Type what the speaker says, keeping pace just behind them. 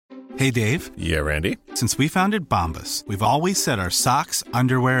Hey, Dave. Yeah, Randy? Since we founded Bombas, we've always said our socks,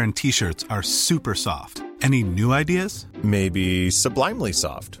 underwear, and T-shirts are super soft. Any new ideas? Maybe sublimely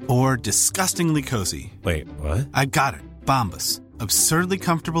soft. Or disgustingly cozy. Wait, what? I got it. Bombas. Absurdly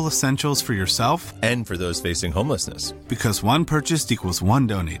comfortable essentials for yourself and for those facing homelessness. Because one purchased equals one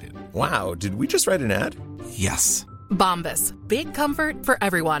donated. Wow, did we just write an ad? Yes. Bombas. Big comfort for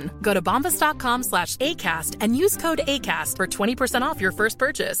everyone. Go to bombas.com/ACAST and use code ACAST for 20% off your first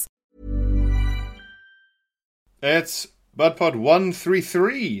purchase. It's BudPod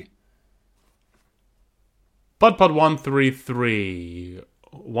 133. BudPod 133.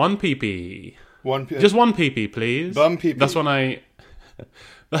 One PP. Just one PP, please. Bum PP. That's when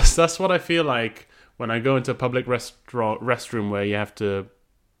that's what I feel like when I go into a public restroom where you have to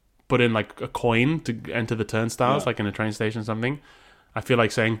put in like a coin to enter the turnstiles, like in a train station or something. I feel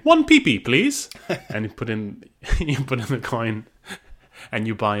like saying one PP, please, and you put in the coin, and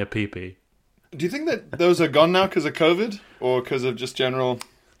you buy a PP. Do you think that those are gone now because of COVID or because of just general?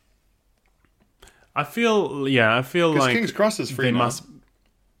 I feel like King's Cross is free now.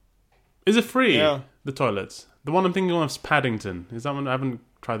 Is it free? Yeah. The toilets. The one I'm thinking of is Paddington. Is that one? I haven't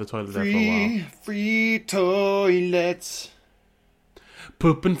tried the toilet there for a while. Free toilets.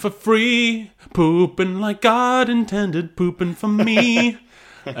 Pooping for free. Pooping like God intended. Pooping for me.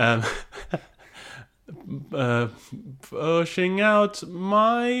 Pushing out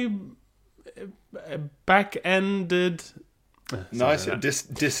my back-ended... Nice.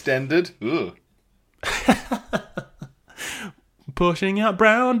 Distended. Ugh. Pushing out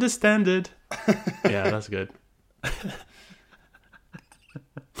brown distended. Yeah, that's good.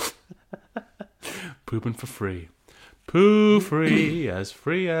 Pooping for free. Poo free as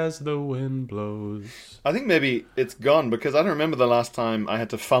the wind blows. I think maybe it's gone because I don't remember the last time I had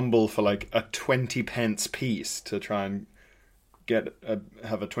to fumble for like a 20 pence piece to try and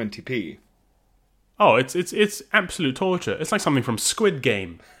have a 20p. Oh, it's absolute torture. It's like something from Squid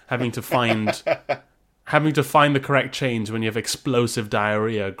Game, having to find the correct change when you have explosive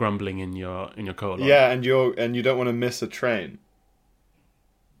diarrhea grumbling in your colon. Yeah, and you don't want to miss a train.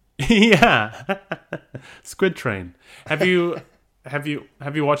 Yeah. Squid Train. Have you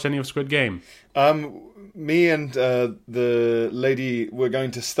watched any of Squid Game? Me and the lady were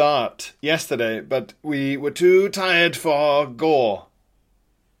going to start yesterday, but we were too tired for gore.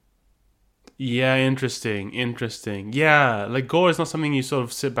 Yeah, interesting. Yeah, like gore is not something you sort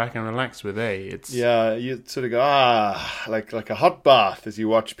of sit back and relax with, eh? Yeah, you sort of go, like a hot bath as you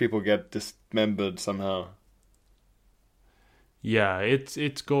watch people get dismembered somehow. Yeah, it's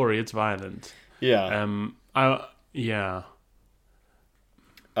gory, it's violent. Yeah. I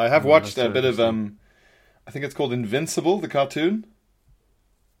have watched a bit of I think it's called Invincible, the cartoon.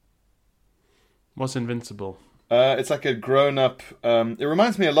 What's Invincible? It's like a grown-up... it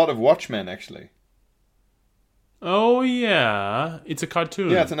reminds me a lot of Watchmen, actually. Oh, yeah. It's a cartoon.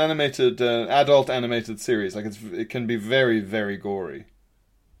 Yeah, it's an animated, adult animated series. Like it can be very, very gory.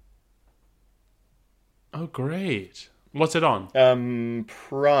 Oh, great. What's it on?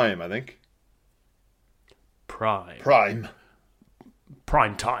 Prime, I think. Prime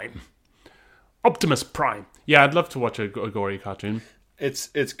time. Optimus Prime. Yeah, I'd love to watch a gory cartoon.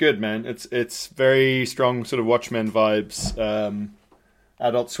 It's good, man. It's very strong sort of Watchmen vibes,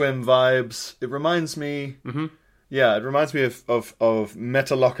 Adult Swim vibes. It reminds me, yeah, it reminds me of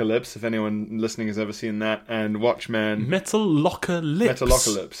Metalocalypse. If anyone listening has ever seen that, and Watchmen.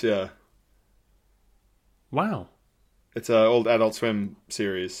 Metalocalypse, yeah. Wow, it's an old Adult Swim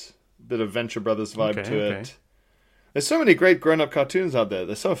series. Bit of Venture Brothers vibe to it. There's so many great grown-up cartoons out there.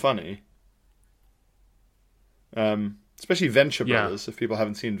 They're so funny. Especially Venture Brothers. If people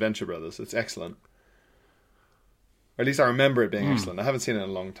haven't seen Venture Brothers, it's excellent. Or at least I remember it being excellent. I haven't seen it in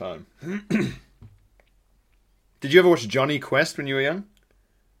a long time. Did you ever watch Johnny Quest when you were young?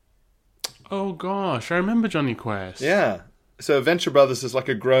 Oh gosh, I remember Johnny Quest. Yeah. So Venture Brothers is like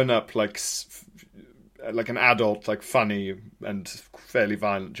a grown-up, like an adult, like funny and fairly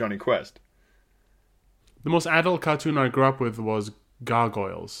violent Johnny Quest. The most adult cartoon I grew up with was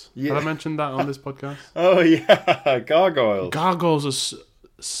Gargoyles. Yeah. Have I mentioned that on this podcast? Oh, yeah. Gargoyles. Gargoyles are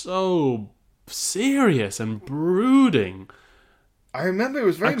so serious and brooding. I remember it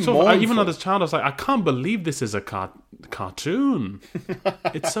was very mournful. Even as a child, I was like, I can't believe this is a cartoon.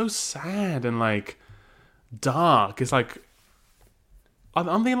 It's so sad and, like, dark. It's like...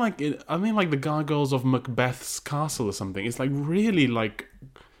 I mean, like the Gargoyles of Macbeth's castle or something. It's, like, really, like,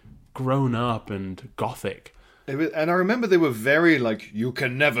 grown up and gothic. And I remember they were very like, you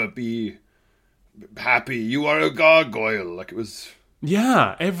can never be happy. You are a gargoyle. Like it was.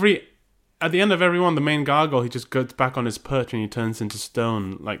 Yeah, every at the end of every one, the main gargoyle, he just goes back on his perch and he turns into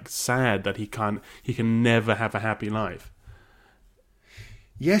stone, like sad that he can never have a happy life.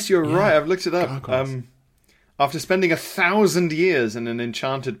 Yes, you're right. I've looked it up. Gargoyles. After spending 1,000 years in an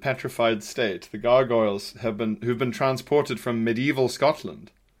enchanted, petrified state, the gargoyles who've been transported from medieval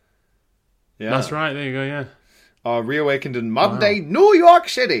Scotland. Yeah, That's right. There you go. Yeah. are reawakened in modern-day New York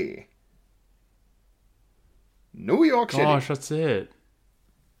City. New York City. Gosh, that's it.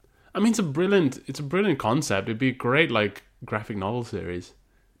 I mean, it's a brilliant concept. It'd be a great like graphic novel series.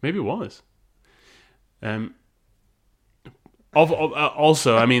 Maybe it was.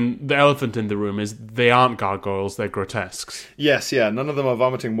 Also, I mean, the elephant in the room is they aren't gargoyles; they're grotesques. Yes, yeah. None of them are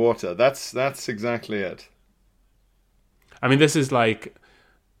vomiting water. That's exactly it. I mean, this is like,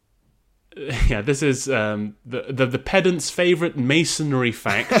 yeah, this is the pedant's favorite masonry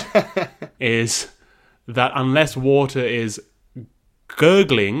fact is that unless water is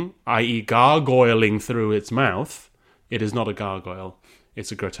gurgling, i.e., gargoyling through its mouth, it is not a gargoyle.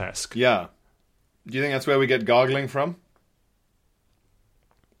 It's a grotesque. Yeah. Do you think that's where we get gargling from?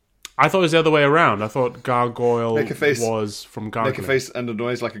 I thought it was the other way around. I thought gargoyle Make a face. was from gargling. Make a face and a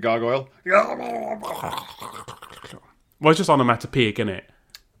noise like a gargoyle. Well, it's just onomatopoeic, isn't it?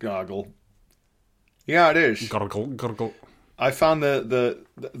 Gargle. Yeah, it is. Gargle, gargle. I found the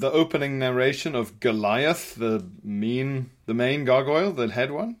opening narration of Goliath, the main gargoyle, the head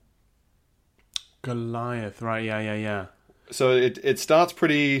one. Goliath, right? Yeah. So it starts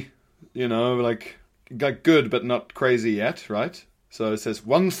pretty, like good but not crazy yet, right? So it says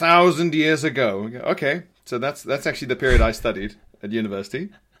 1,000 years ago. Okay, so that's actually the period I studied at university.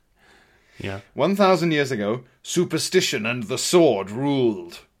 Yeah. 1,000 years ago, superstition and the sword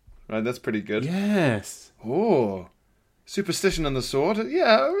ruled. Right, that's pretty good. Yes. Oh, superstition and the sword?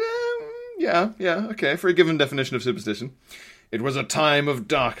 Yeah, okay, for a given definition of superstition. It was a time of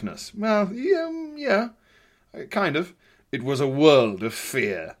darkness. Well, yeah, kind of. It was a world of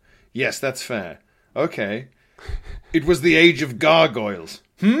fear. Yes, that's fair. Okay. It was the age of gargoyles.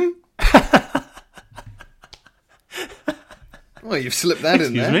 Well, you've slipped that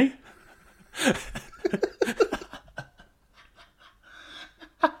in there. Excuse me?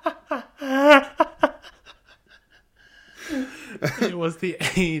 It was the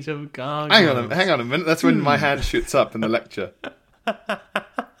age of gargoyles. Hang on a minute. That's when my hand shoots up in the lecture.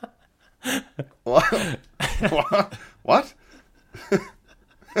 What? What?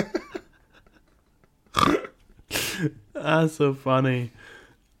 That's so funny.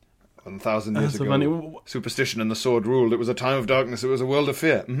 1,000 years That's so ago, funny. superstition and the sword ruled. It was a time of darkness. It was a world of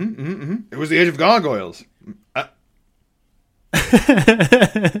fear. It was the age of gargoyles.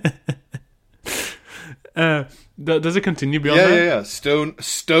 Does it continue beyond that? Yeah.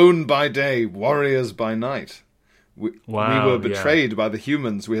 Stone by day, warriors by night. We were betrayed by the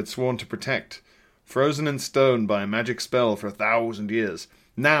humans we had sworn to protect, frozen in stone by a magic spell for 1,000 years.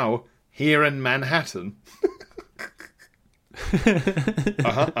 Now, here in Manhattan...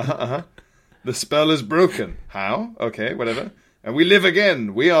 The spell is broken. How? Okay, whatever. And we live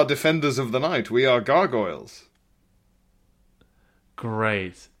again. We are defenders of the night. We are gargoyles.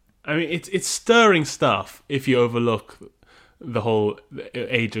 Great. I mean, it's stirring stuff if you overlook the whole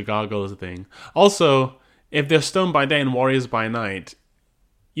Age of Gargoyles thing. Also, if they're stone by day and warriors by night,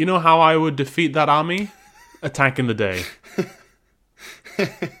 you know how I would defeat that army? Attack in the day.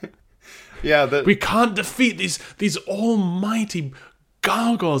 Yeah, we can't defeat these almighty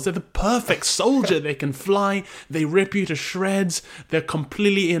gargoyles. They're the perfect soldier. They can fly. They rip you to shreds. They're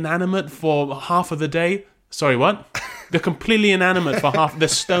completely inanimate for half of the day. Sorry, what? They're completely inanimate for half. They're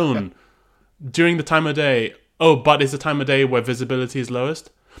stone during the time of day. Oh, but it's the time of day where visibility is lowest?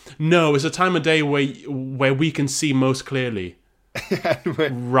 No, it's a time of day where we can see most clearly.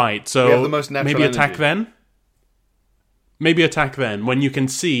 Right, so we have the most natural maybe attack energy. then? Maybe attack then, when you can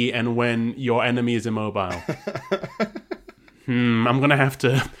see and when your enemy is immobile. I'm gonna have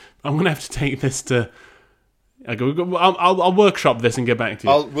to take this to. I'll workshop this and get back to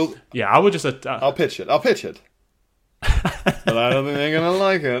you. I would just. I'll pitch it. But I don't think they're gonna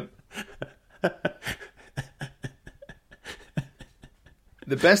like it.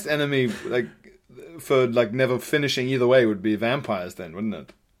 The best enemy, for never finishing either way, would be vampires. Then, wouldn't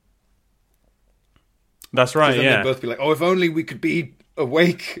it? That's right, then yeah. They'd both be like, oh, if only we could be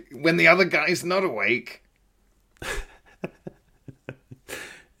awake when the other guy's not awake.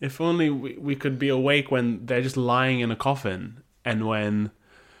 If only we could be awake when they're just lying in a coffin, and when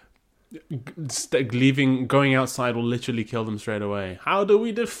going outside will literally kill them straight away. How do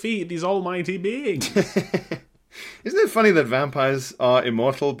we defeat these almighty beings? Isn't it funny that vampires are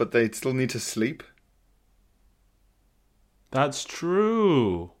immortal, but they still need to sleep? That's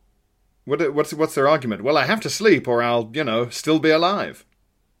true. What's their argument? Well, I have to sleep, or I'll still be alive.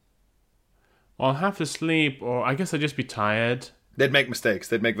 Well, I'll have to sleep, or I guess I'd just be tired. They'd make mistakes.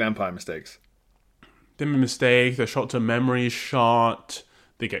 They'd make vampire mistakes. They make mistakes. Their short-term memory is shot.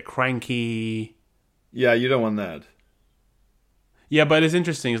 They get cranky. Yeah, you don't want that. Yeah, but it's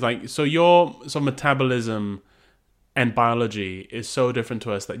interesting. It's like, so your metabolism and biology is so different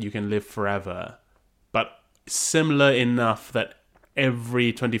to us that you can live forever, but similar enough that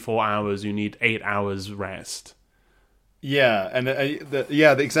every 24 hours you need 8 hours rest. Yeah, and the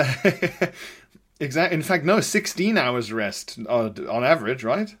exact exact. In fact, no, 16 hours rest on average,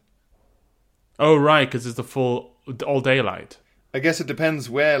 right? Oh, right, because it's the full all daylight. I guess it depends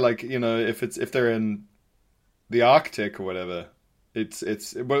where, like, if they're in the Arctic or whatever. It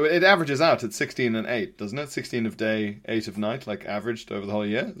averages out at 16 and 8, doesn't it? 16 of day, 8 of night, like averaged over the whole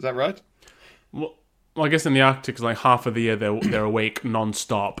year. Is that right? Well, I guess in the Arctic, like half of the year they're awake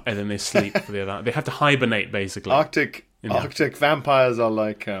non-stop, and then they sleep for the other. They have to hibernate, basically. Arctic vampires are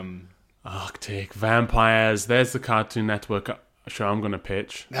like Arctic vampires. There's the Cartoon Network show I'm going to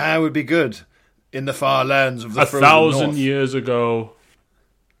pitch. That would be good. In the far lands of the frozen 1,000 north. years ago.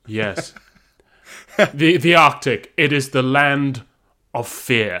 Yes. the Arctic. It is the land of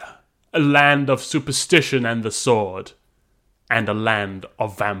fear, a land of superstition and the sword, and a land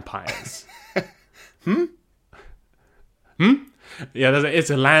of vampires. Yeah, it's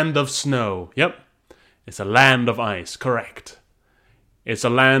a land of snow. Yep. It's a land of ice. Correct. It's a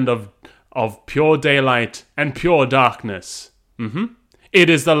land of pure daylight and pure darkness. It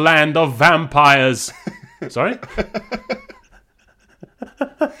is the land of vampires. Sorry?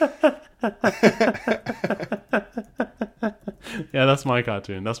 Yeah, that's my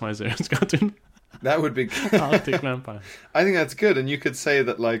cartoon. That's my serious cartoon. That would be Arctic vampire. I think that's good, and you could say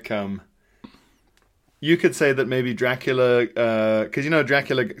that maybe Dracula, because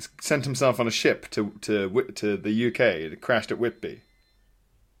Dracula sent himself on a ship to the UK. It crashed at Whitby.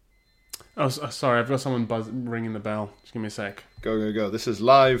 Oh, sorry, I've got someone ringing the bell. Just give me a sec. Go. This is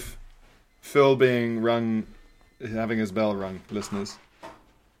live. Phil having his bell rung, listeners.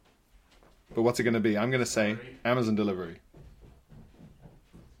 But what's it going to be? I'm going to say Amazon delivery.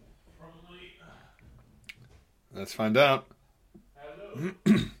 Probably. Let's find out. Hello.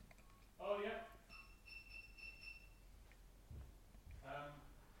 Oh yeah.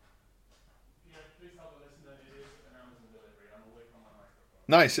 Please tell the listener it is an Amazon delivery. I'm away from my microphone.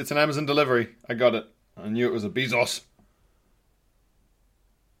 Nice, it's an Amazon delivery. I got it. I knew it was a Bezos.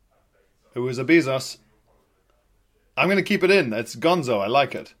 It was a Bezos. I'm going to keep it in. It's gonzo. I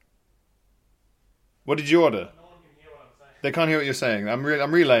like it. What did you order? No one can hear what I'm saying. They can't hear what you're saying. I'm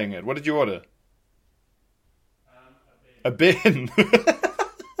relaying it. What did you order? A bin.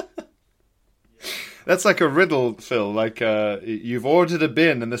 That's like a riddle, Phil. Like, you've ordered a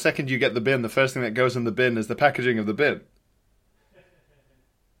bin, and the second you get the bin, the first thing that goes in the bin is the packaging of the bin.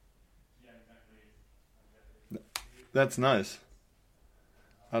 That's nice.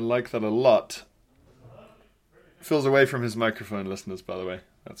 I like that a lot. Phil's away from his microphone, listeners, by the way.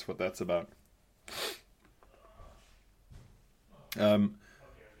 That's what that's about.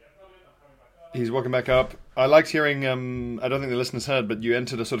 He's walking back up. I liked hearing, I don't think the listeners heard, but you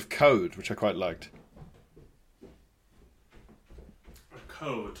entered a sort of code, which I quite liked. A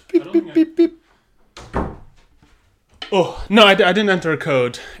code. Beep, beep, beep, beep. Oh no, I didn't enter a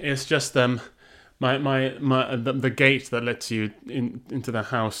code. It's just the gate that lets you into the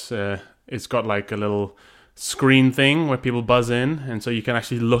house. It's got like a little screen thing where people buzz in, and so you can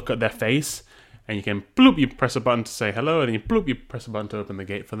actually look at their face, and you can bloop. You press a button to say hello, and then you bloop. You press a button to open the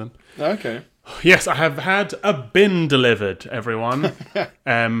gate for them. Okay. Yes, I have had a bin delivered, everyone.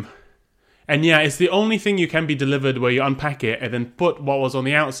 And yeah, it's the only thing you can be delivered where you unpack it and then put what was on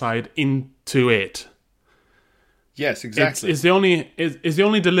the outside into it. Yes, exactly. It's the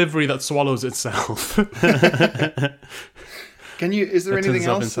only delivery that swallows itself. Can you? Is there It anything turns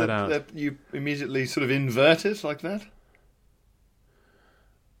up else inside that you immediately sort of invert it like that?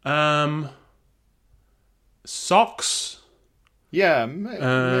 Socks. Yeah,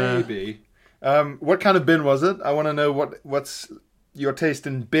 maybe. What kind of bin was it? I want to know what's your taste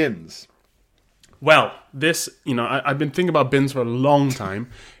in bins. Well, this, I've been thinking about bins for a long time.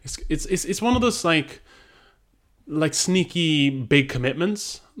 It's one of those like sneaky big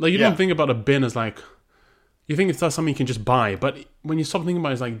commitments. Like you don't think about a bin as like, you think it's something you can just buy, but when you stop thinking about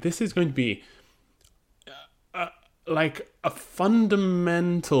it, it's like, this is going to be like a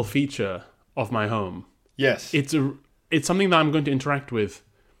fundamental feature of my home. Yes. It's something that I'm going to interact with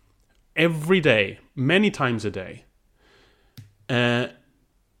every day, many times a day. And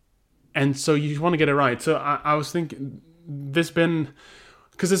so you want to get it right. So I was thinking, this bin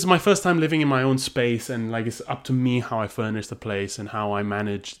because this is my first time living in my own space, and like it's up to me how I furnish the place and how I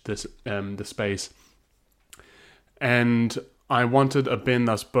manage this the space. And I wanted a bin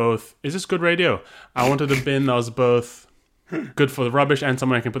that's both... Is this good radio? I wanted a bin that was both good for the rubbish and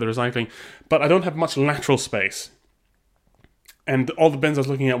somewhere I can put the recycling. But I don't have much lateral space. And all the bins I was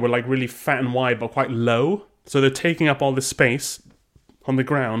looking at were like really fat and wide, but quite low. So they're taking up all this space on the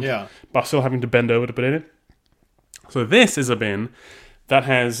ground, but still having to bend over to put in it. So this is a bin that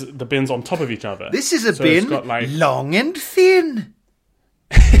has the bins on top of each other. This is a bin got, like, long and thin.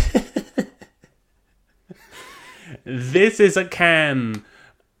 This is a can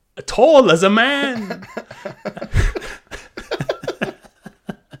tall as a man.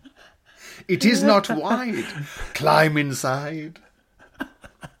 It is not wide. Climb inside.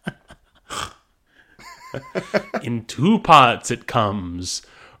 In 2 parts it comes.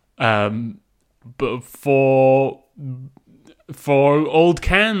 But for old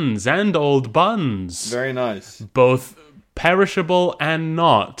cans and old buns. Very nice. Both perishable and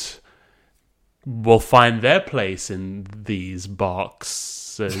not will find their place in these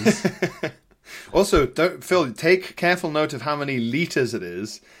boxes. Also, Phil, take careful note of how many litres it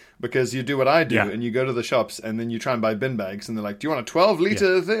is, because you do what I do, and you go to the shops, and then you try and buy bin bags, and they're like, do you want a 12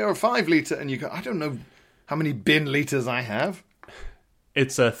 litre there or 5 litre? And you go, I don't know how many bin litres I have.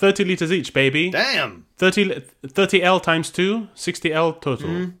 It's 30 litres each, baby. Damn! 30L times 2, 60L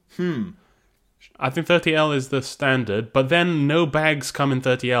total. I think 30L is the standard, but then no bags come in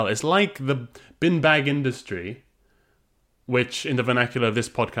 30L. It's like the bin bag industry, which in the vernacular of this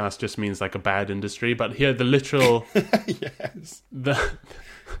podcast just means like a bad industry, but here the literal... Yes.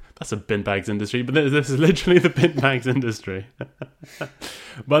 That's a bin bags industry, but this is literally the bin bags industry.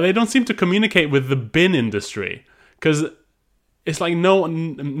 But they don't seem to communicate with the bin industry, because it's like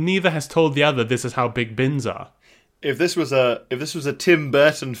neither has told the other this is how big bins are. If this was a Tim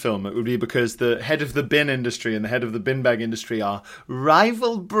Burton film, it would be because the head of the bin industry and the head of the bin bag industry are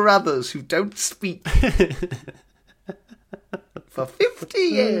rival brothers who don't speak for 50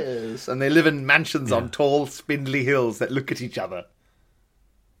 years, and they live in mansions on tall, spindly hills that look at each other.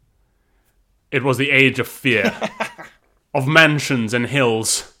 It was the age of fear, of mansions and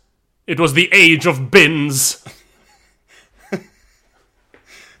hills. It was the age of bins.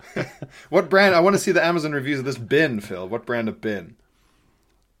 What brand? I want to see the Amazon reviews of this bin, Phil. What brand of bin?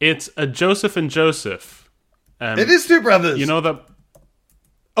 It's a Joseph and Joseph. It is two brothers. You know that?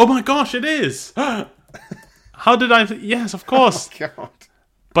 Oh my gosh, it is! How did I? Yes, of course. Oh God.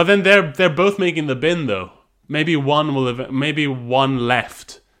 But then they're both making the bin though. Maybe one will have. Maybe one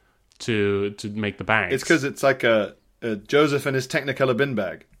left to make the bags. It's because it's like a Joseph and his Technicolor bin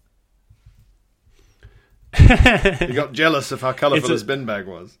bag. He got jealous of how colourful his bin bag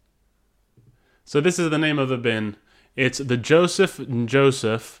was. So this is the name of the bin. It's the Joseph and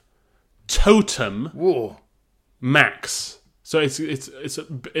Joseph Totem Whoa. Max. So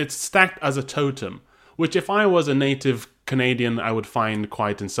it's stacked as a totem, which if I was a native Canadian, I would find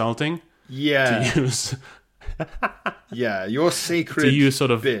quite insulting. Yeah. To use. Yeah, your sacred to use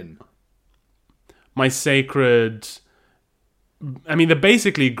sort of bin. My sacred. I mean, they're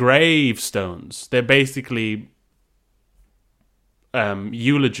basically gravestones. They're basically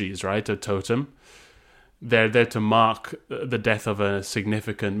eulogies, right? A totem. They're there to mark the death of a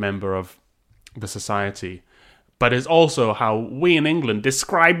significant member of the society. But it's also how we in England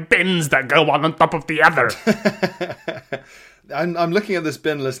describe bins that go one on top of the other. I'm looking at this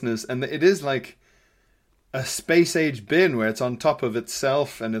bin, listeners, and it is like a space-age bin where it's on top of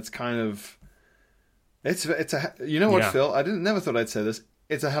itself, and it's kind of... It's a... You know what, Phil? I never thought I'd say this.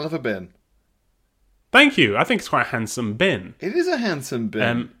 It's a hell of a bin. Thank you. I think it's quite a handsome bin. It is a handsome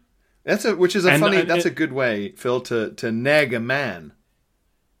bin. That's a good way, Phil, to nag a man.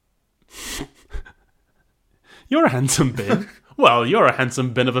 You're a handsome bin. Well, you're a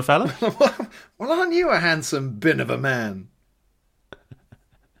handsome bin of a fella. Well, aren't you a handsome bin of a man?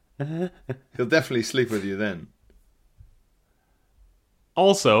 He'll definitely sleep with you then.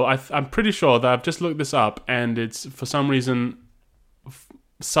 Also, I'm pretty sure that I've just looked this up, and it's, for some reason,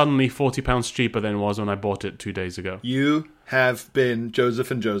 suddenly £40 cheaper than it was when I bought it 2 days ago. You have been Joseph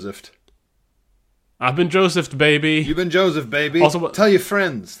and Josephed. I've been Josephed, baby. You've been Joseph, baby. Also, tell your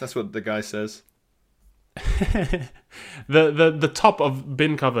friends. That's what the guy says. the top of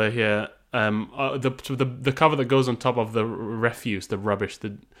bin cover here, the cover that goes on top of the refuse, the rubbish,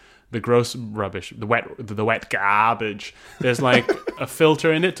 the gross rubbish, the wet garbage. There's like a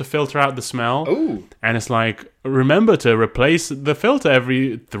filter in it to filter out the smell. Ooh. And it's like, remember to replace the filter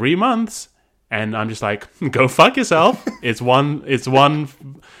every 3 months. And I'm just like, go fuck yourself. It's one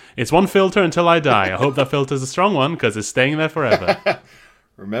filter until I die. I hope that filter's a strong one because it's staying there forever.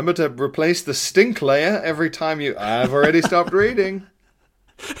 Remember to replace the stink layer every time you... I've already stopped reading.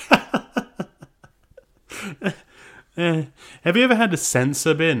 Have you ever had a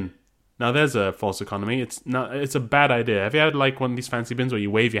sensor bin? Now there's a false economy. It's a bad idea. Have you had like one of these fancy bins where you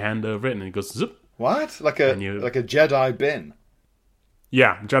wave your hand over it and it goes zip? What? Like a Jedi bin?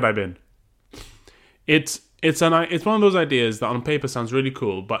 Yeah, Jedi bin. It's one of those ideas that on paper sounds really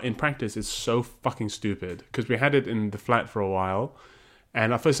cool, but in practice it's so fucking stupid. Because we had it in the flat for a while,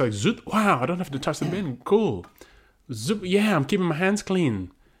 and at first like, zoop, wow, I don't have to touch the bin, cool. Zoop, yeah, I'm keeping my hands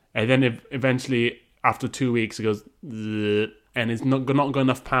clean. And then eventually, after 2 weeks, it goes, zzz, and it's not got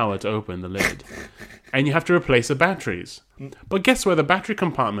enough power to open the lid. And you have to replace the batteries. But guess where the battery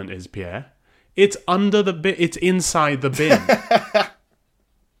compartment is, Pierre? It's under the bin. It's inside the bin.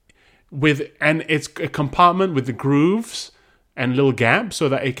 And it's a compartment with the grooves and little gaps so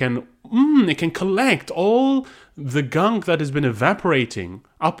that it can collect all the gunk that has been evaporating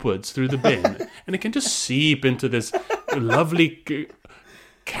upwards through the bin, and it can just seep into this lovely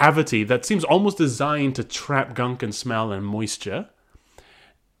cavity that seems almost designed to trap gunk and smell and moisture.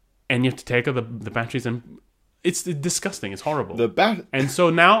 And you have to take out the batteries, and it's disgusting. It's horrible. And so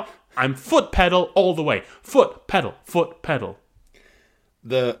now I'm foot pedal all the way. Foot pedal, foot pedal.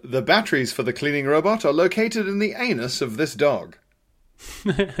 The batteries for the cleaning robot are located in the anus of this dog.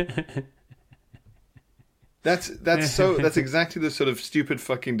 That's exactly the sort of stupid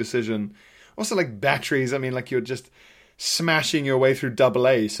fucking decision. Also, like batteries, I mean, like you're just smashing your way through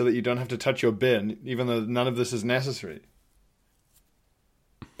AA so that you don't have to touch your bin, even though none of this is necessary.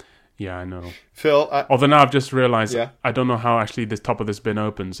 Yeah, I know. Phil, although now I've just realized, yeah? I don't know how actually the top of this bin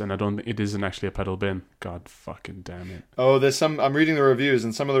opens, and it isn't actually a pedal bin. God fucking damn it. Oh, I'm reading the reviews,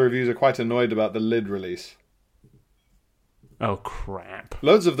 and some of the reviews are quite annoyed about the lid release. Oh, crap.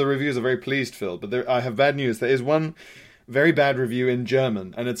 Loads of the reviews are very pleased, Phil, but I have bad news. There is one very bad review in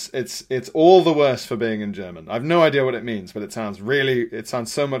German, and it's all the worse for being in German. I've no idea what it means, but it sounds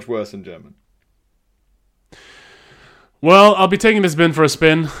so much worse in German. Well, I'll be taking this bin for a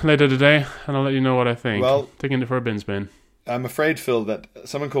spin later today, and I'll let you know what I think. Well, taking it for a bin spin. I'm afraid, Phil, that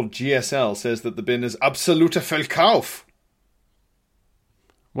someone called GSL says that the bin is absoluter Verkauf.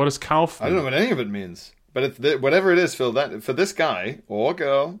 What does Kauf mean? I don't know what any of it means. But whatever it is, Phil, that for this guy or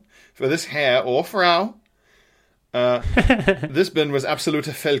girl, for this Herr or Frau, this bin was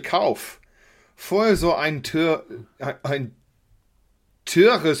absoluter Verkauf. Vorher so ein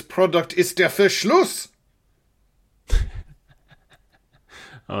teures Produkt ist der Verschluss.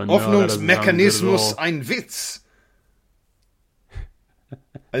 Oh, no, Hoffnungsmechanismus ein Witz.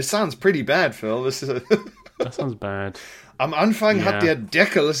 It sounds pretty bad, Phil. That sounds bad. Am Anfang hat der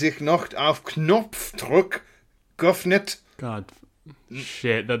Deckel sich noch auf Knopfdruck geöffnet. God,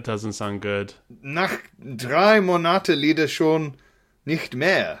 shit, that doesn't sound good. Nach 3 Monate lieder schon nicht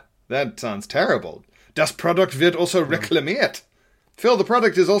mehr. That sounds terrible. Das Produkt wird also reklamiert. Phil, the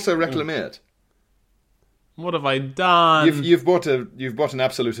product is also reklamiert. What have I done? You've bought an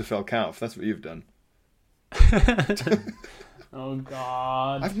absoluter Verkauf. That's what you've done. Oh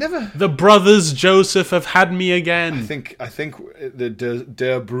God! I've never. The brothers Joseph have had me again. I think the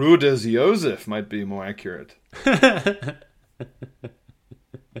der Bruders Joseph might be more accurate. The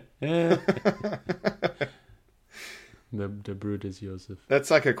Bruders Joseph. That's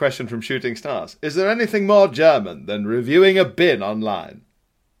like a question from Shooting Stars. Is there anything more German than reviewing a bin online?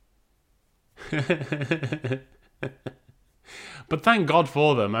 But thank God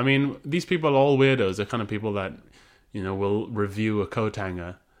for them. I mean, these people are all weirdos. They're kind of people that, will review a coat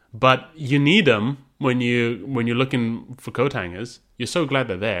hanger. But you need them when you're looking for coat hangers. You're so glad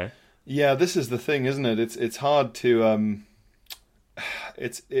they're there. Yeah, this is the thing, isn't it? It's hard to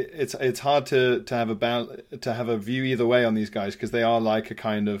it's hard to have a view either way on these guys, because they are like a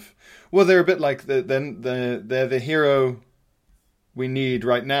kind of, well, they're a bit like they're the hero we need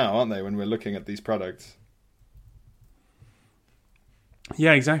right now, aren't they, when we're looking at these products?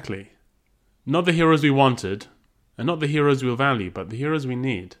 Yeah, exactly. Not the heroes we wanted, and not the heroes we'll value, but the heroes we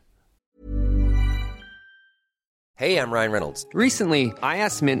need. Hey, I'm Ryan Reynolds. Recently, I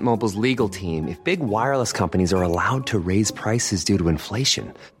asked Mint Mobile's legal team if big wireless companies are allowed to raise prices due to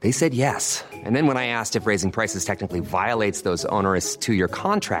inflation. They said yes. And then when I asked if raising prices technically violates those onerous 2-year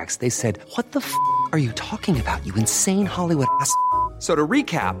contracts, they said, "What the f*** are you talking about, you insane Hollywood ass?" So to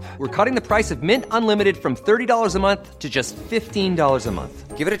recap, we're cutting the price of Mint Unlimited from $30 a month to just $15 a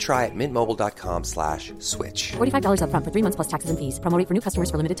month. Give it a try at mintmobile.com/switch. $45 up front for 3 months plus taxes and fees. Promo rate for new customers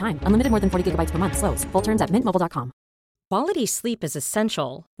for limited time. Unlimited more than 40 gigabytes per month. Slows full terms at mintmobile.com. Quality sleep is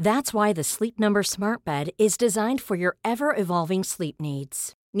essential. That's why the Sleep Number Smart Bed is designed for your ever-evolving sleep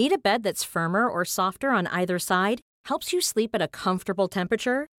needs. Need a bed that's firmer or softer on either side? helps you sleep at a comfortable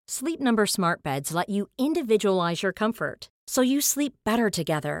temperature, Sleep Number Smart Beds let you individualize your comfort so you sleep better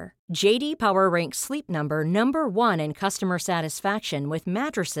together. JD Power ranks Sleep Number number 1 in customer satisfaction with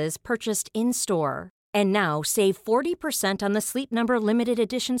mattresses purchased in-store. And now save 40% on the Sleep Number limited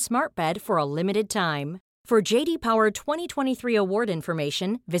edition Smart Bed for a limited time. For JD Power 2023 award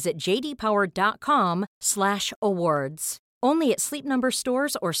information, visit jdpower.com/awards. Only at Sleep Number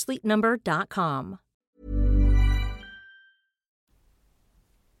stores or sleepnumber.com.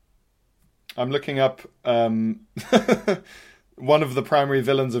 I'm looking up one of the primary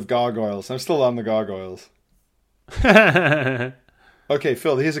villains of Gargoyles. I'm still on the Gargoyles. Okay,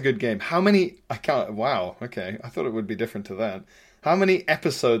 Phil, here's a good game. How many... Wow, okay. I thought it would be different to that. How many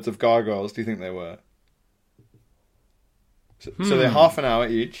episodes of Gargoyles do you think there were? So they're half an hour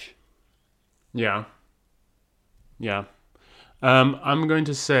each. Yeah. I'm going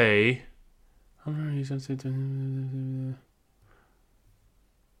to say...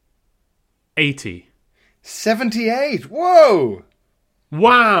 80. 78! Whoa!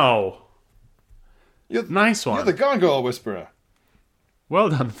 Wow! Nice one. You're the Gargoyle Whisperer. Well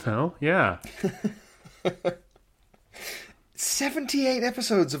done, Phil. Yeah. 78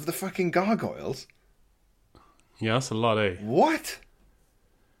 episodes of the fucking Gargoyles? Yeah, that's a lot, eh? What?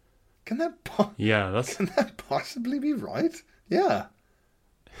 Can that possibly be right? Yeah.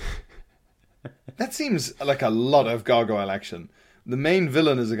 That seems like a lot of Gargoyle action. The main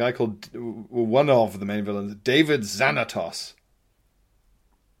villain is a guy called... one of the main villains, David Xanatos.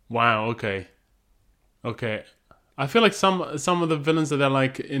 Wow, okay. I feel like some of the villains that they're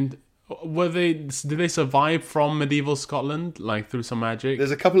like in... did they survive from medieval Scotland, like through some magic? There's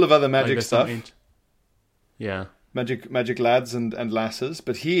a couple of other magic like stuff. Yeah. Magic lads and lasses,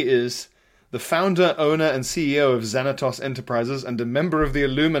 but he is the founder, owner, and CEO of Xanatos Enterprises and a member of the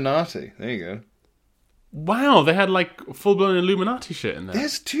Illuminati. There you go. Wow, they had like full-blown Illuminati shit in there.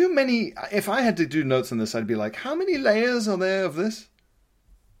 There's too many... If I had to do notes on this, I'd be like, how many layers are there of this?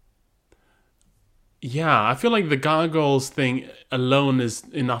 Yeah, I feel like the Gargoyles thing alone is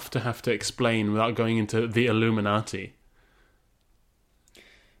enough to have to explain without going into the Illuminati.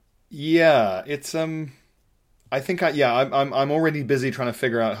 Yeah, it's I think I'm already busy trying to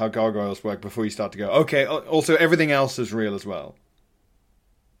figure out how Gargoyles work before you start to go, okay, also everything else is real as well.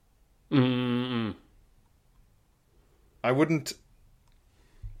 I wouldn't...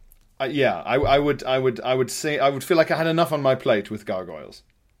 I would say... I would feel like I had enough on my plate with Gargoyles.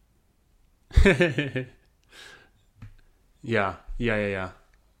 Yeah.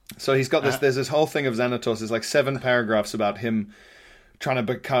 So he's got this... there's this whole thing of Xanatos. There's like 7 paragraphs about him trying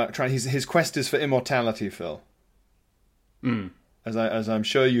to... his quest is for immortality, Phil. As I'm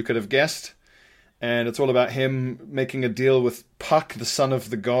sure you could have guessed. And it's all about him making a deal with Puck, the son of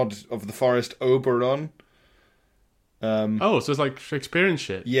the god of the forest, Oberon. So it's like Shakespearean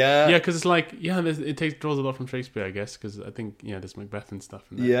shit. Yeah. Yeah, because it's like, it draws a lot from Shakespeare, I guess, because I think, there's Macbeth and stuff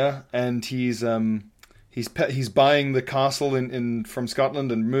in there. Yeah, and he's buying the castle from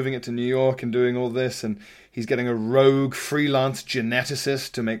Scotland and moving it to New York and doing all this, and he's getting a rogue freelance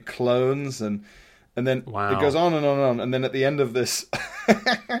geneticist to make clones, and then it goes on and on and on, and then at the end of this,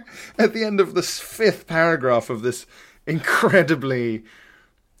 at the end of this 5th paragraph of this incredibly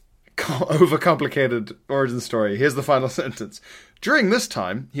overcomplicated origin story, here's the final sentence. During this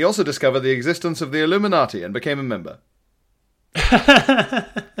time, he also discovered the existence of the Illuminati and became a member.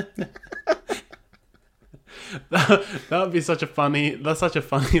 That would be such a funny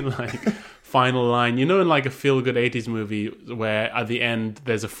like final line. You know, in like a feel-good 80s movie where at the end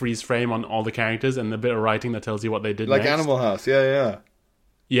there's a freeze frame on all the characters and a bit of writing that tells you what they did like next. Animal House. Yeah.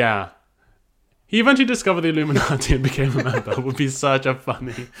 He eventually discovered the Illuminati and became a member. Would be such a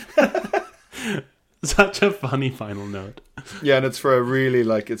funny final note. Yeah, and it's for a really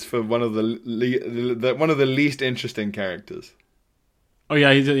it's for one of the one of the least interesting characters. Oh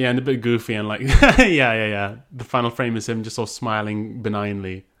yeah, he's and a bit goofy and like yeah. The final frame is him just sort of smiling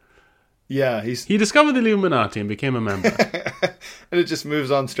benignly. Yeah, he discovered the Illuminati and became a member. And it just moves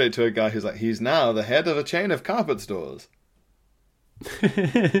on straight to a guy who's like, he's now the head of a chain of carpet stores.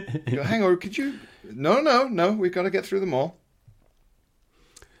 Hang on, could you... No, we've got to get through them all.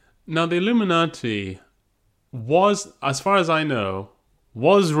 Now, the Illuminati was, as far as I know,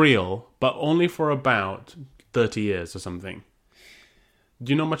 was real, but only for about 30 years or something.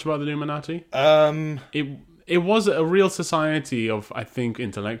 Do you know much about the Illuminati? It was a real society of, I think,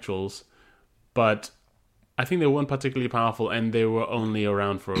 intellectuals, but I think they weren't particularly powerful, and they were only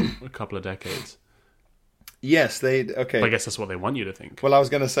around for a couple of decades. Yes, okay. But I guess that's what they want you to think. Well, I was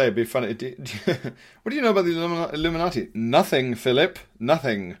going to say, it'd be funny. What do you know about the Illuminati? Nothing, Philip.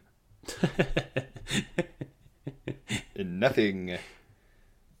 Nothing. in nothing.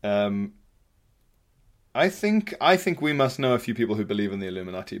 I think we must know a few people who believe in the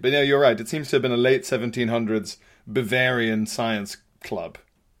Illuminati. But yeah, you're right. It seems to have been a late 1700s Bavarian science club.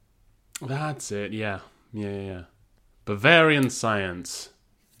 That's it, yeah. Yeah. Bavarian science.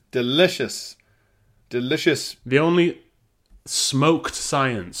 Delicious. The only smoked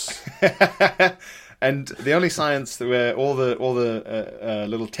science. And the only science where all the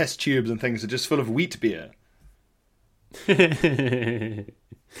little test tubes and things are just full of wheat beer.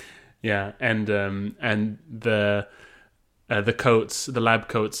 Yeah, and the coats, the lab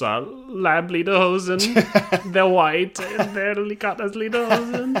coats are Lab-Lederhosen. They're white and they're cut as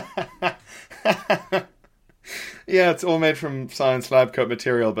Lederhosen. Yeah, it's all made from science lab coat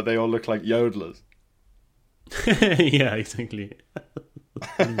material, but they all look like yodelers. Yeah, exactly.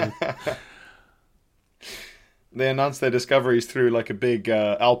 They announce their discoveries through like a big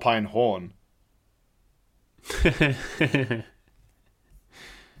alpine horn. Have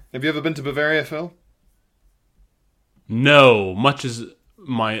you ever been to Bavaria, Phil? No, much is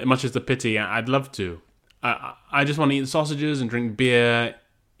the pity. I'd love to. I just want to eat sausages and drink beer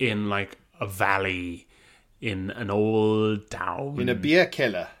in like a valley, in an old town, in a beer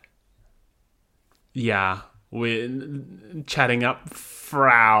keller. Yeah, we're chatting up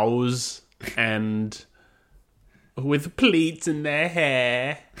fraus and with pleats in their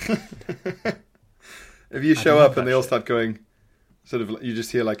hair. If you show up and they all start going, sort of, you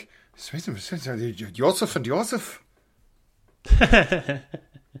just hear like, Joseph and Joseph.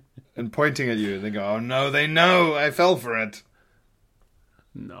 And pointing at you, and they go, "Oh no, they know! I fell for it."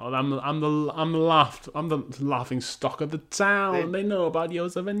 No, I'm the laughing stock of the town. They know about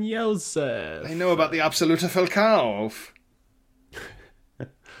Joseph and Joseph. They know about the Absoluter Verkauf.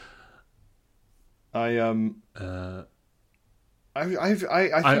 I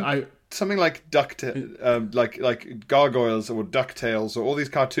think something like like Gargoyles or DuckTales or all these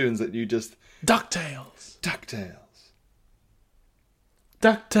cartoons that you just DuckTales.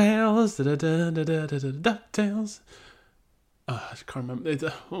 Oh, I can't remember.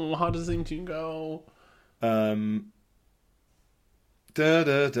 How does the thing go?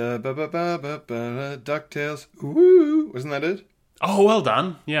 DuckTales. Woo! Wasn't that it? Oh, well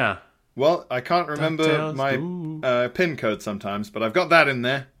done. Yeah. Well, I can't remember DuckTales, my pin code sometimes, but I've got that in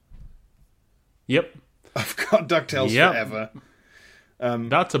there. Yep. I've got DuckTales forever.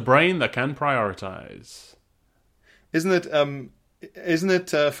 That's a brain that can prioritize. Isn't it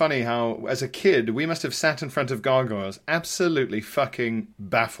funny how, as a kid, we must have sat in front of Gargoyles absolutely fucking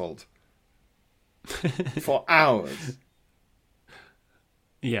baffled for hours?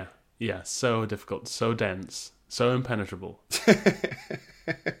 Yeah, so difficult, so dense, so impenetrable.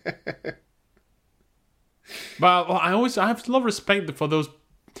 But I have a lot of respect for those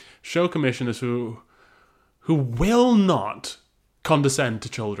show commissioners who will not condescend to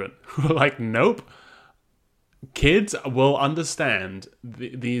children. Who are like, nope. Kids will understand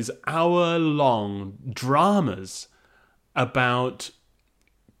these hour-long dramas about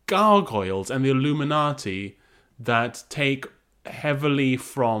gargoyles and the Illuminati that take heavily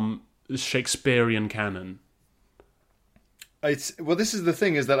from Shakespearean canon. This is the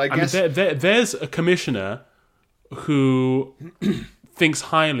thing, is that I guess... there's a commissioner who thinks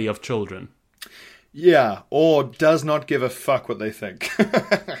highly of children. Yeah, or does not give a fuck what they think.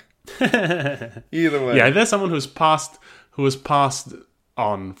 Either way. Yeah, there's someone who was passed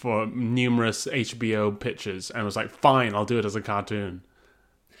on for numerous HBO pitches and was like, fine, I'll do it as a cartoon.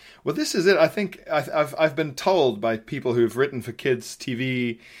 Well, this is it. I think I've been told by people who've written for kids'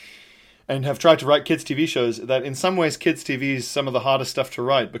 TV and have tried to write kids' TV shows that in some ways kids' TV is some of the hardest stuff to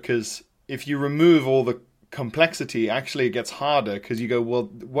write, because if you remove all the complexity, actually it gets harder, because you go, well,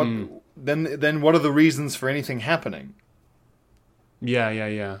 what then what are the reasons for anything happening?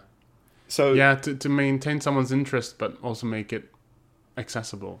 Yeah. So to maintain someone's interest, but also make it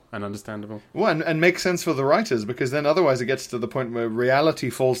accessible and understandable. Well, and make sense for the writers, because then otherwise it gets to the point where reality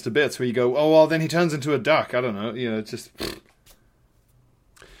falls to bits, where you go, oh, well, then he turns into a duck. I don't know. It's just...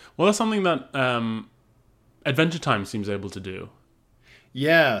 Well, that's something that Adventure Time seems able to do.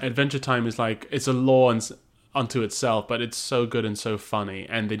 Yeah. Adventure Time is like, it's a law unto itself, but it's so good and so funny,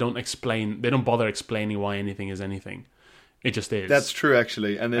 and they don't bother explaining why anything is anything. It just is. That's true,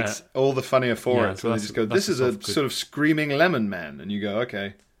 actually, and it's all the funnier for it. So they just go, this is a sort of screaming lemon man, and you go,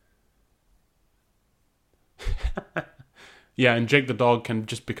 okay. Yeah, and Jake the dog can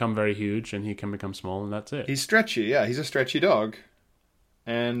just become very huge, and he can become small, and that's it. He's stretchy, yeah, he's a stretchy dog,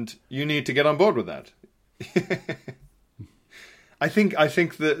 and you need to get on board with that. I think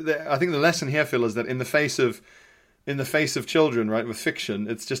the lesson here, Phil, is that in the face of in the face of children, right? With fiction,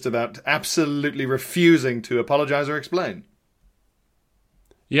 it's just about absolutely refusing to apologize or explain.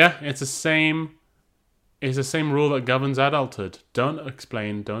 Yeah, it's the same rule that governs adulthood. Don't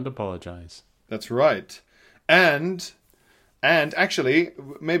explain, don't apologize. That's right. And actually,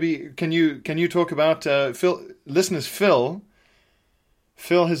 maybe can you talk about Phil? Listeners, Phil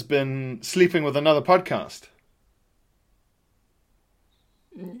has been sleeping with another podcast.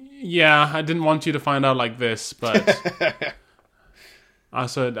 Yeah, I didn't want you to find out like this, but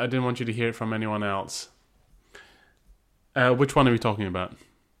also I didn't want you to hear it from anyone else. Which one are we talking about?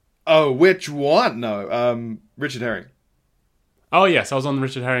 Oh, which one? No, Richard Herring. Oh yes, I was on the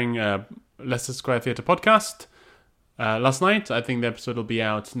Richard Herring Leicester Square Theatre podcast last night. I think the episode will be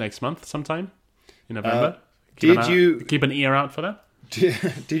out next month sometime in November. Keep an ear out for that?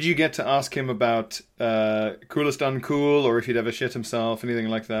 Did you get to ask him about Coolest Uncool, or if he'd ever shit himself, anything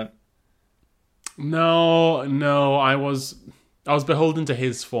like that? No, I was beholden to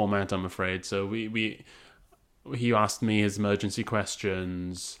his format, I'm afraid. So he asked me his emergency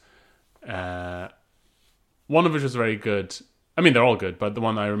questions. One of which was very good. I mean, they're all good, but the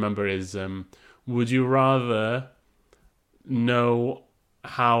one I remember is, would you rather know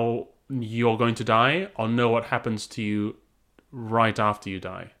how you're going to die or know what happens to you right after you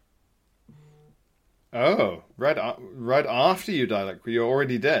die? Oh, right after you die, like you're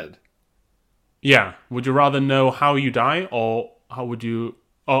already dead. Yeah. Would you rather know how you die, or would you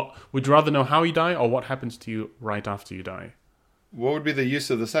rather know how you die, or what happens to you right after you die? What would be the use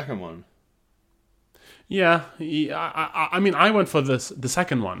of the second one? Yeah, I mean, I went for the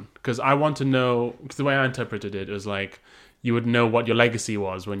second one because I want to know. Because the way I interpreted it was like you would know what your legacy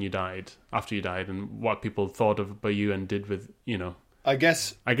was when you died, after you died, and what people thought of by you and did with, you know. I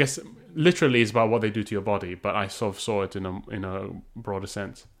guess literally it's about what they do to your body, but I sort of saw it in a broader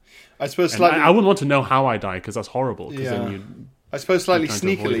sense. I suppose slightly. I wouldn't want to know how I die because that's horrible. Yeah. I suppose slightly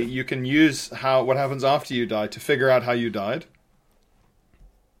sneakily, you can use what happens after you die to figure out how you died.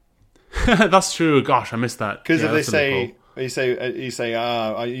 That's true. Gosh, I missed that. Because if you say,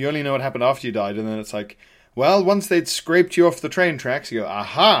 you only know what happened after you died, and then it's like, well, once they'd scraped you off the train tracks, you go,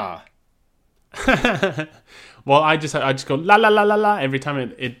 aha. Well, I just go la la la la la every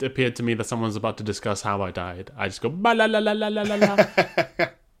time it appeared to me that someone's about to discuss how I died. I just go ba la la la la la la la.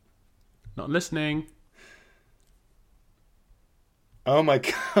 Not listening. Oh my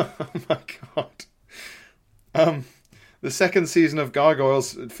god! Oh my god! The second season of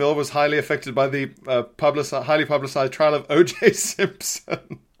Gargoyles, Phil was highly affected by the highly publicized trial of O.J.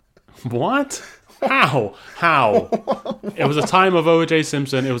 Simpson. What? How? It was a time of O.J.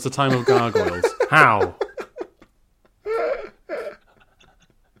 Simpson. It was a time of Gargoyles. How?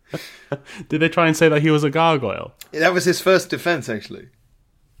 Did they try and say that he was a gargoyle? That was his first defense, actually.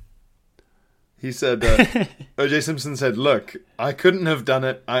 He said, O.J. Simpson said, "Look, I couldn't have done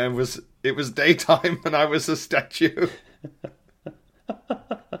it. It was daytime and I was a statue."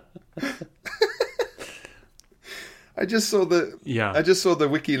 I just saw the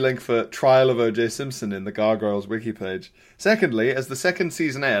wiki link for trial of O.J. Simpson in the Gargoyles wiki page. Secondly, as the second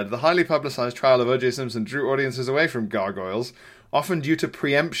season aired, the highly publicized trial of O.J. Simpson drew audiences away from Gargoyles, often due to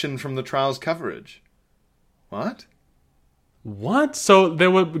preemption from the trial's coverage. What? So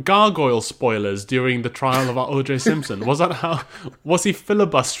there were gargoyle spoilers during the trial of O.J. Simpson. Was he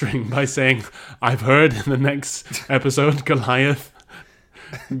filibustering by saying, "I've heard in the next episode Goliath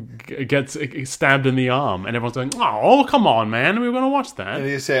gets stabbed in the arm," and everyone's going, "Oh, come on, man, we're going to watch that." And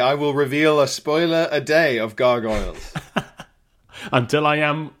you say, "I will reveal a spoiler a day of Gargoyles until I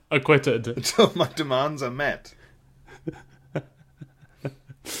am acquitted, until my demands are met."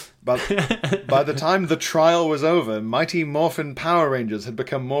 But by the time the trial was over, Mighty Morphin Power Rangers had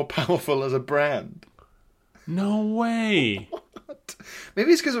become more powerful as a brand. No way. What?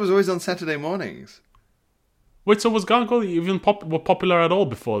 Maybe it's because it was always on Saturday mornings. Wait, so was Gargoyle even popular at all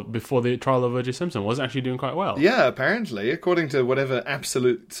before the trial of O.J. Simpson? Was it actually doing quite well? Yeah, apparently, according to whatever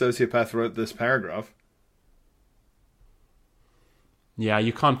absolute sociopath wrote this paragraph. Yeah,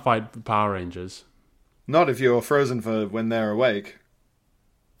 you can't fight the Power Rangers. Not if you're frozen for when they're awake.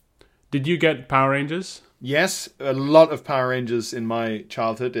 Did you get Power Rangers? Yes, a lot of Power Rangers in my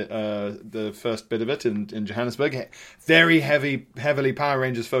childhood. The first bit of it in Johannesburg, very heavily Power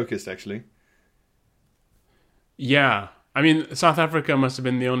Rangers focused, actually. Yeah, I mean, South Africa must have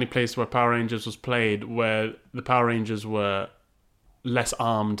been the only place where Power Rangers was played, where the Power Rangers were less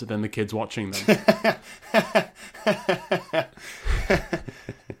armed than the kids watching them.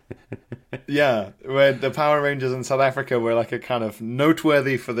 Yeah, where the Power Rangers in South Africa were like a kind of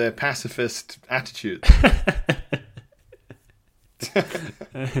noteworthy for their pacifist attitude.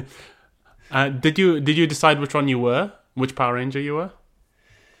 Did you decide which one you were? Which Power Ranger you were?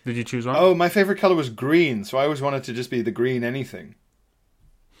 Did you choose one? Oh, my favorite color was green, so I always wanted to just be the green anything.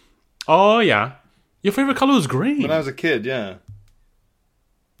 Oh, yeah. Your favorite color was green? When I was a kid, yeah.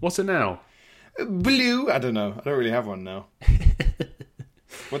 What's it now? Blue? I don't know. I don't really have one now.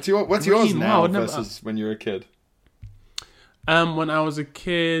 What's yours Green, now wow, versus when you were a kid? When I was a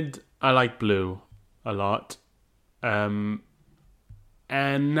kid, I liked blue a lot. And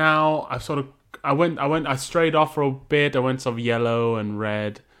now I strayed off for a bit. I went sort of yellow and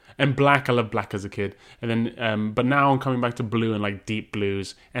red and black. I loved black as a kid. And then, but now I'm coming back to blue and like deep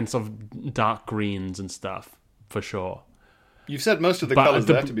blues and sort of dark greens and stuff for sure. You've said most of the colors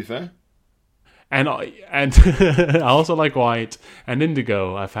there, to be fair. And I also like white and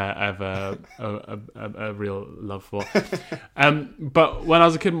indigo. I've a real love for. But when I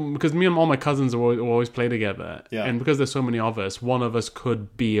was a kid, because me and all my cousins were always play together, and because there's so many of us, one of us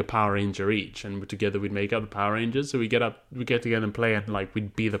could be a Power Ranger each, and together we'd make up the Power Rangers. So we get together and play, and like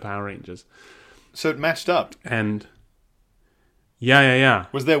we'd be the Power Rangers. So it matched up. And yeah.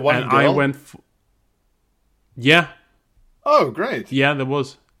 Was there one and girl? I went. Yeah. Oh, great. Yeah, there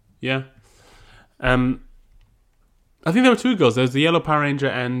was. Yeah. I think there were two girls. There's the Yellow Power Ranger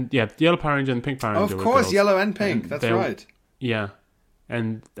and the Yellow Power Ranger and Pink Power Ranger. Of course, girls. yellow and pink. That's right. Yeah,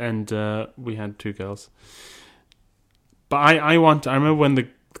 and we had two girls. But I remember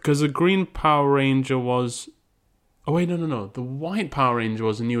because the Green Power Ranger was. Oh wait, no. The White Power Ranger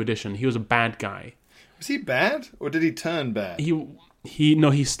was a new addition. He was a bad guy. Was he bad, or did he turn bad?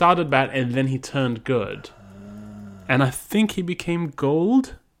 He started bad and then he turned good, and I think he became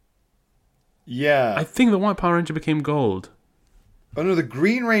gold. Yeah. I think the White Power Ranger became gold. Oh no, the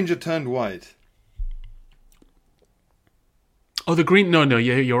Green Ranger turned white. Oh, the green... No,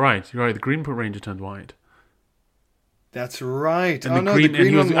 yeah, you're right. You're right. The Green Power Ranger turned white. That's right. And the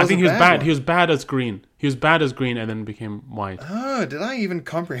green one I think he was bad. One. He was bad as green. He was bad as green and then became white. Oh, did I even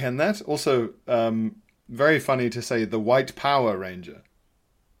comprehend that? Also, very funny to say the White Power Ranger.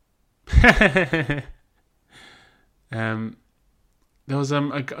 There was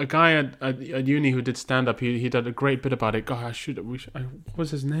a guy at uni who did stand up. He did a great bit about it. God, what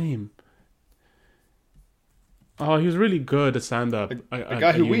was his name? Oh, he was really good at stand up. A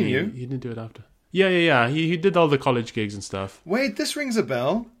guy who we knew. He didn't do it after. Yeah. He did all the college gigs and stuff. Wait, this rings a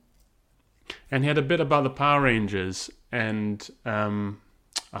bell. And he had a bit about the Power Rangers and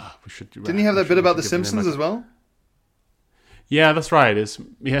we should. Didn't he have that bit about the Simpsons as well? Yeah, that's right.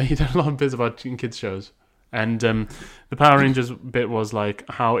 He did a lot of bits about kids shows. And the Power Rangers bit was like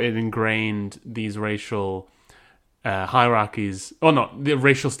how it ingrained these racial hierarchies, or not, the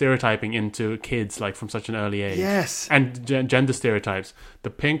racial stereotyping into kids like from such an early age. Yes. And gender stereotypes. The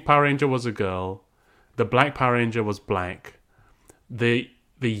Pink Power Ranger was a girl. The Black Power Ranger was black. The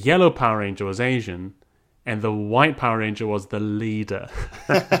Yellow Power Ranger was Asian. And the White Power Ranger was the leader.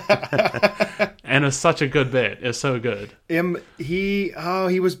 And it was such a good bit. It was so good. He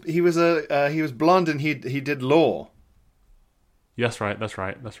was blonde and he did law. That's right.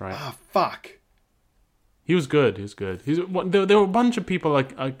 Ah, fuck. He was good. There were a bunch of people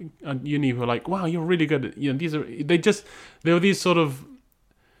like at uni who were like, "Wow, you're really good." They were these sort of,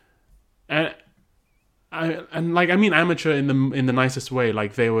 and I mean amateur in the nicest way.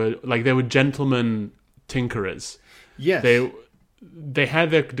 Like they were gentlemen tinkerers. Yes. They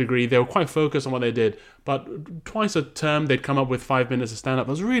had their degree. They were quite focused on what they did. But twice a term, they'd come up with 5 minutes of stand-up. It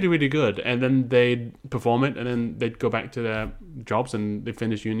was really, really good. And then they'd perform it, and then they'd go back to their jobs, and they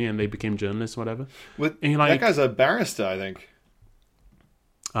finished uni, and they became journalists or whatever. That guy's a barrister, I think.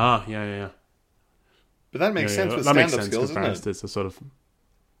 Ah, yeah. But that makes sense with stand-up skills, doesn't it? Barristers are sort of...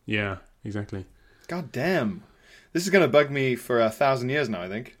 Yeah, exactly. God damn. This is going to bug me for 1,000 years now, I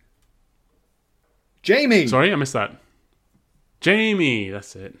think. Jamie! Sorry, I missed that. Jamie,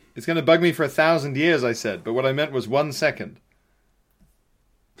 that's it. It's going to bug me for 1,000 years, I said, but what I meant was 1 second.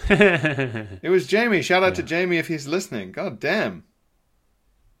 It was Jamie. Shout out to Jamie if he's listening. God damn.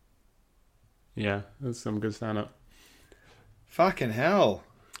 Yeah, that's some good stand-up. Fucking hell.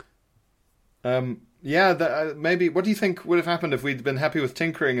 Maybe. What do you think would have happened if we'd been happy with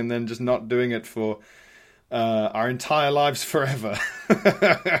tinkering and then just not doing it for our entire lives forever?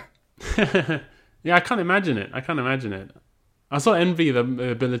 Yeah, I can't imagine it. I sort of envy the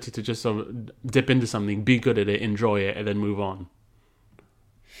ability to just sort of dip into something, be good at it, enjoy it, and then move on.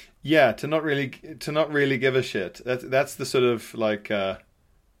 Yeah, to not really give a shit. That's the sort of like.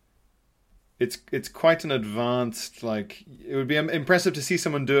 It's quite an advanced, like, it would be impressive to see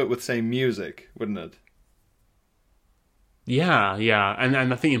someone do it with, say, music, wouldn't it? Yeah,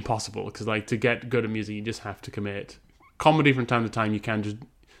 and I think impossible, because like to get good at music, you just have to commit. Comedy from time to time, you can just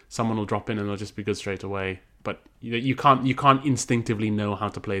someone will drop in and it'll just be good straight away. But you can't instinctively know how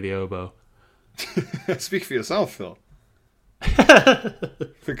to play the oboe. Speak for yourself, Phil.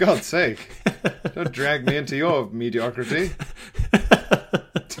 For God's sake, don't drag me into your mediocrity.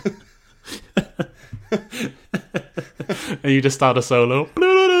 And you just start a solo.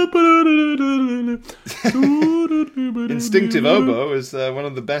 Instinctive Oboe is one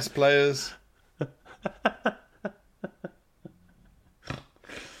of the best players.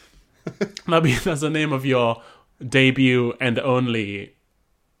 That's the name of your debut and only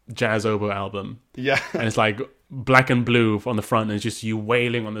jazz oboe album. Yeah. And it's like black and blue on the front, and it's just you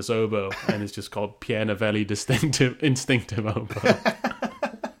wailing on this oboe, and it's just called Pierre Novelli Instinctive Oboe.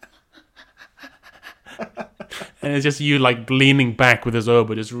 And it's just you like leaning back with this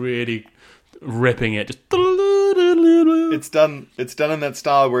oboe, just really ripping it. Just it's done in that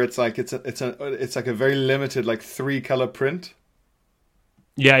style where it's like it's like a very limited like 3-color print.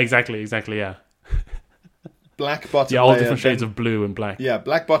 Yeah, exactly, yeah. Black bottom all layer, different shades of blue and black. Yeah,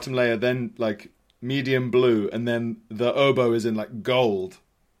 black bottom layer, then like medium blue, and then the oboe is in like gold.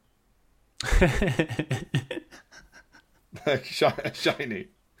 Like shiny.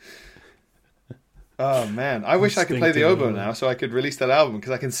 Oh man, I wish I could play the oboe now so I could release that album,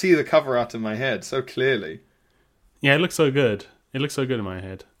 because I can see the cover art in my head so clearly. Yeah, it looks so good. It looks so good in my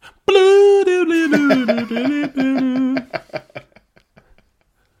head.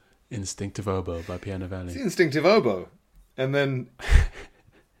 Instinctive Oboe by Pierre Novelli. It's Instinctive Oboe. And then,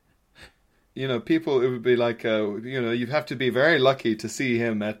 people, it would be like, you'd have to be very lucky to see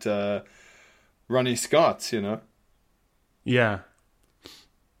him at Ronnie Scott's, Yeah.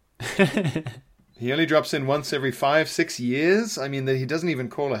 He only drops in once every 5-6 years. I mean, he doesn't even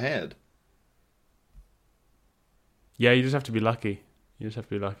call ahead. Yeah, you just have to be lucky.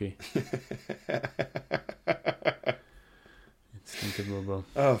 Instinctive Oboe.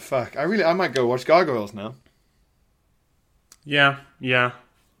 Oh, fuck. I might go watch Gargoyles now. Yeah. I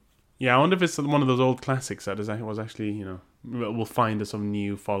wonder if it's one of those old classics that was actually, will find some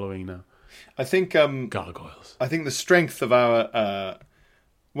new following now. I think Gargoyles. I think the strength of our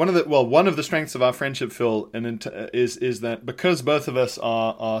one of the strengths of our friendship, Phil, is that because both of us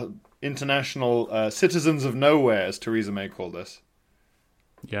are international citizens of nowhere, as Theresa May called us.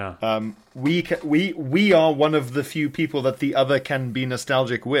 Yeah. We are one of the few people that the other can be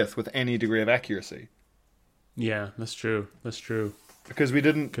nostalgic with any degree of accuracy. Yeah, that's true. Because we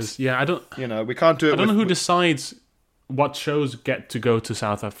didn't. Because I don't. We can't do it. I don't know who decides what shows get to go to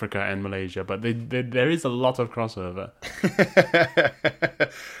South Africa and Malaysia, but there is a lot of crossover.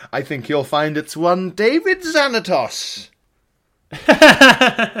 I think you'll find it's one David Xanatos.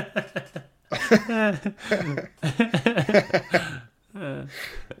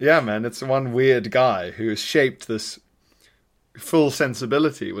 Yeah, man, it's one weird guy who has shaped this full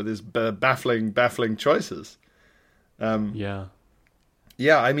sensibility with his baffling choices.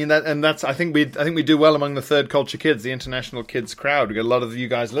 Yeah, I mean that, and that's. I think we do well among the third culture kids, the international kids crowd. We got a lot of you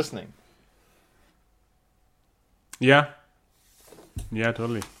guys listening. Yeah,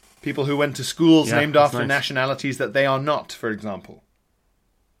 totally. People who went to schools named after nice. nationalities that they are not, for example.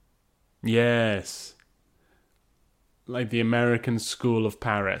 Yes, like the American School of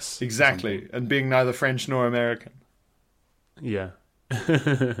Paris. Exactly, and being neither French nor American. Yeah.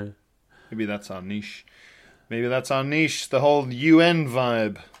 Maybe that's our niche. The whole UN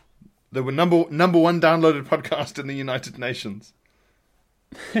vibe. The number one downloaded podcast in the United Nations.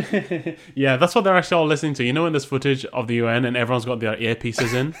 Yeah, that's what they're actually all listening to. When there's footage of the UN and everyone's got their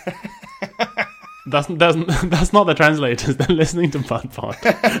earpieces in? That's not the translators. They're listening to Pod Pod.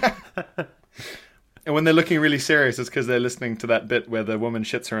 And when they're looking really serious, it's because they're listening to that bit where the woman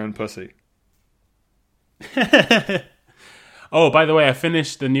shits her own pussy. Oh, by the way, I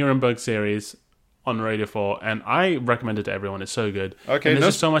finished the Nuremberg series on Radio 4, and I recommend it to everyone. It's so good. Okay, and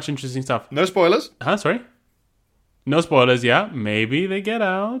there's just so much interesting stuff. No spoilers? Huh? Sorry? No spoilers, yeah. Maybe they get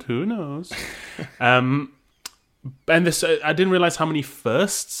out. Who knows? And this, I didn't realize how many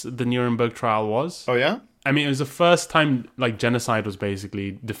firsts the Nuremberg trial was. Oh, yeah? I mean, it was the first time, genocide was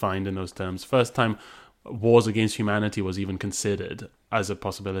basically defined in those terms. First time wars against humanity was even considered as a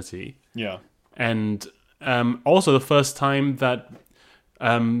possibility. Yeah. And also the first time that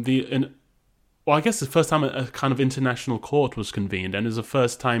I guess the first time a kind of international court was convened, and it was the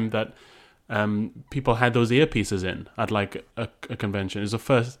first time that people had those earpieces in at a convention. It was the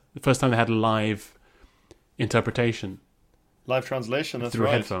first time they had live interpretation, live translation. That's through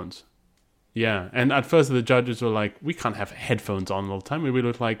right. Headphones. Yeah, and at first the judges were like, "We can't have headphones on all the time. We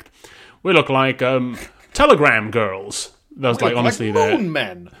look like Telegram girls." That was honestly like moon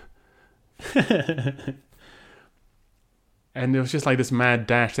men. And it was just like this mad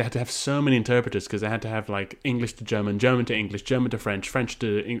dash. They had to have so many interpreters because they had to have like English to German, German to English, German to French, French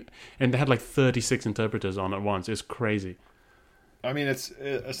to... And they had like 36 interpreters on at once. It's crazy. I mean, it's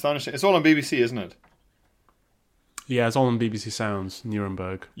astonishing. It's all on BBC, isn't it? Yeah, it's all on BBC Sounds,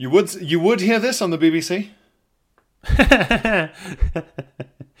 Nuremberg. You would hear this on the BBC?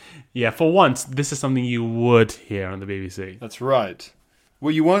 Yeah, for once, this is something you would hear on the BBC. That's right.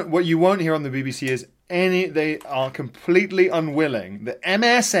 What you won't hear on the BBC is they are completely unwilling. The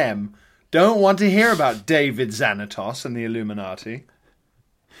MSM don't want to hear about David Xanatos and the Illuminati.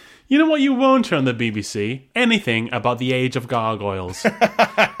 You know what you won't hear on the BBC? Anything about the Age of Gargoyles.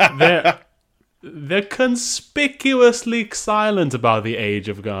 They're conspicuously silent about the Age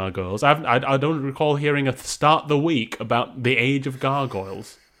of Gargoyles. I don't recall hearing a start the week about the Age of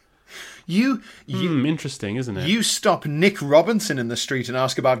Gargoyles. Interesting, isn't it? You stop Nick Robinson in the street and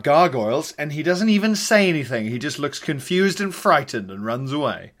ask about gargoyles, and he doesn't even say anything. He just looks confused and frightened and runs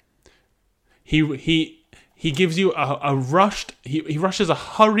away. He gives you a rushed... He rushes a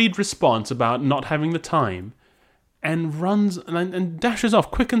hurried response about not having the time, and runs and dashes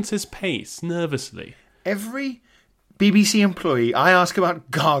off, quickens his pace nervously. Every BBC employee I ask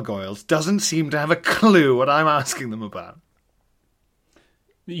about gargoyles doesn't seem to have a clue what I'm asking them about.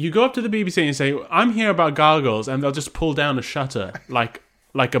 You go up to the BBC and you say, I'm here about gargoyles, and they'll just pull down a shutter like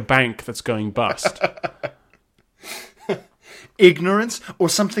a bank that's going bust. Ignorance or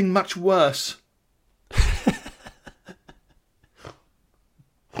something much worse.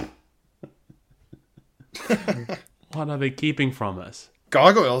 What are they keeping from us?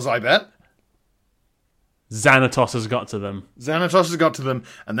 Gargoyles, I bet. Xanatos has got to them. Xanatos has got to them,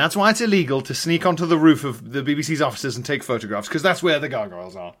 and that's why it's illegal to sneak onto the roof of the BBC's offices and take photographs, because that's where the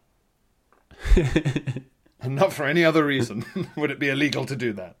gargoyles are. And not for any other reason would it be illegal to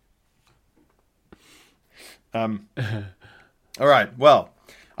do that. All right, well,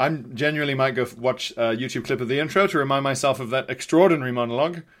 I genuinely might go watch a YouTube clip of the intro to remind myself of that extraordinary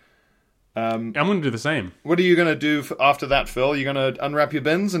monologue. I'm going to do the same. What are you going to do after that, Phil? You're going to unwrap your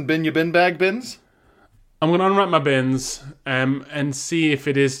bins and bin your bin bag bins? I'm going to unwrap my bins and see if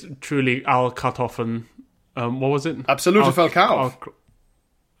it is truly Al-Kartoffeln. What was it? Absolute Verkauf.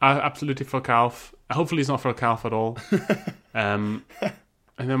 Absolute Verkauf. Hopefully it's not Verkauf at all. And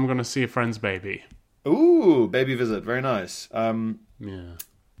then I'm going to see a friend's baby. Ooh, baby visit. Very nice. Yeah.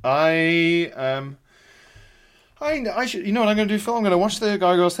 I should. You know what I'm going to do, Phil? I'm going to watch the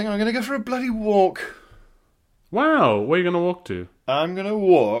gargoyles thing. I'm going to go for a bloody walk. Wow. Where are you going to walk to? I'm going to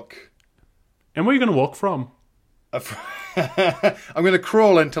walk. And where are you going to walk from? I'm going to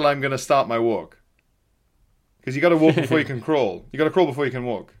crawl until I'm going to start my walk. Because you got to walk before you can crawl. You got to crawl before you can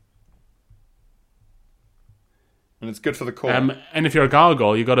walk. And it's good for the core. And if you're a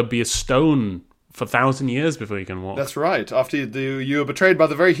gargoyle, you got to be a stone for 1,000 years before you can walk. That's right. After you were betrayed by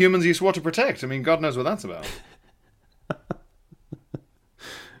the very humans you swore to protect. I mean, God knows what that's about.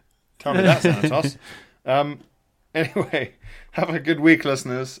 Tell me that, Xanatos. Anyway, have a good week,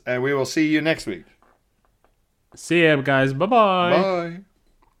 listeners, and we will see you next week. See ya, guys. Bye-bye. Bye.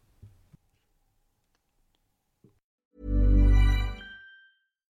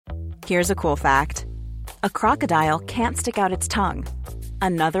 Here's a cool fact. A crocodile can't stick out its tongue.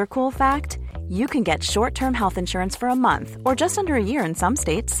 Another cool fact, you can get short-term health insurance for a month or just under a year in some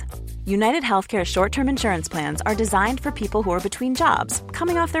states. United Healthcare short-term insurance plans are designed for people who are between jobs,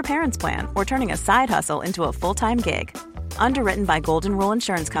 coming off their parents' plan, or turning a side hustle into a full-time gig. Underwritten by Golden Rule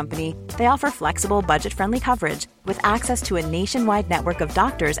Insurance Company, they offer flexible, budget-friendly coverage with access to a nationwide network of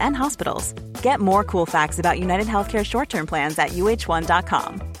doctors and hospitals. Get more cool facts about United Healthcare short-term plans at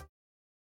uh1.com.